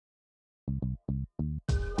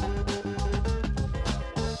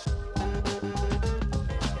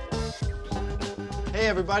Hey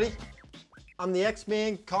everybody, I'm the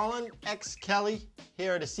X-Man, Colin X Kelley,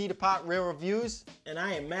 here at the Cedar Park Real Reviews. And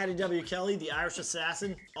I am Matty W. Kelley, the Irish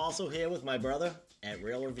Assassin, also here with my brother at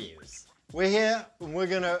Real Reviews. We're here and we're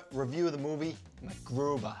gonna review the movie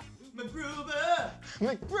MacGruber. MacGruber!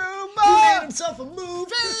 MacGruber! He made himself a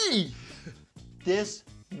movie! This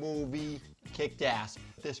movie kicked ass.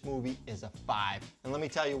 This movie is a 5. And let me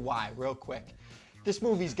tell you why, real quick. This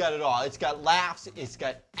movie's got it all. It's got laughs, it's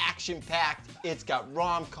got action-packed, it's got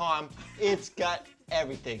rom-com, it's got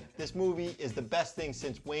everything. This movie is the best thing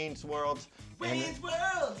since Wayne's World. Wayne's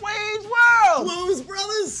World! Wayne's World! Blues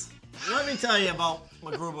Brothers! Let me tell you about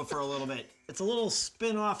MacGruber for a little bit. It's a little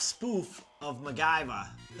spin-off spoof of MacGyver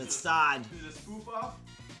that starred... Is it a spoof off?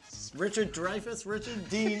 Richard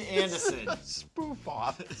Dean Anderson. Spoof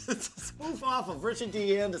off. It's a spoof off of Richard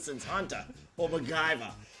D. Anderson's Hunter, or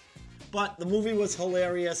MacGyver. But the movie was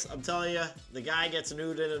hilarious. I'm telling you, the guy gets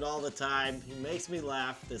nude in it all the time. He makes me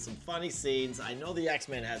laugh. There's some funny scenes. I know the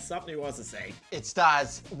X-Men has something he wants to say. It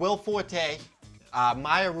stars Will Forte,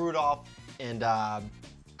 Maya Rudolph, and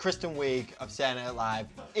Kristen Wiig of Saturday Night Live.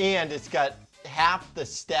 And it's got half the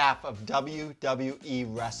staff of WWE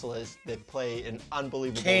wrestlers that play an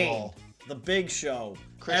unbelievable role. The Big Show,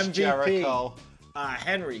 Chris MVP, Jericho,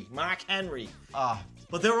 Mark Henry.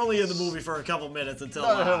 But they're only in the movie for a couple minutes until...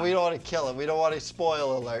 No, we don't want to kill him. We don't want to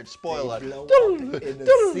spoil alert. Spoiler. They blow up in the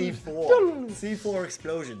C4. C4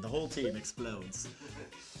 explosion. The whole team explodes.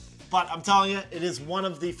 But I'm telling you, it is one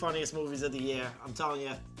of the funniest movies of the year. I'm telling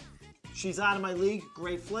you, She's Out of My League.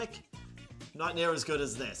 Great flick. Not near as good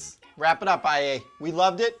as this. Wrap it up, IA. We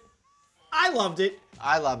loved it. I loved it.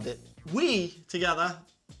 I loved it. We, together,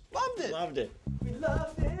 loved it. Loved it. We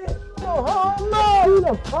loved it. Oh, no!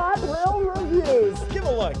 The Pot Real Reviews. Give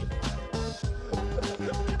a look.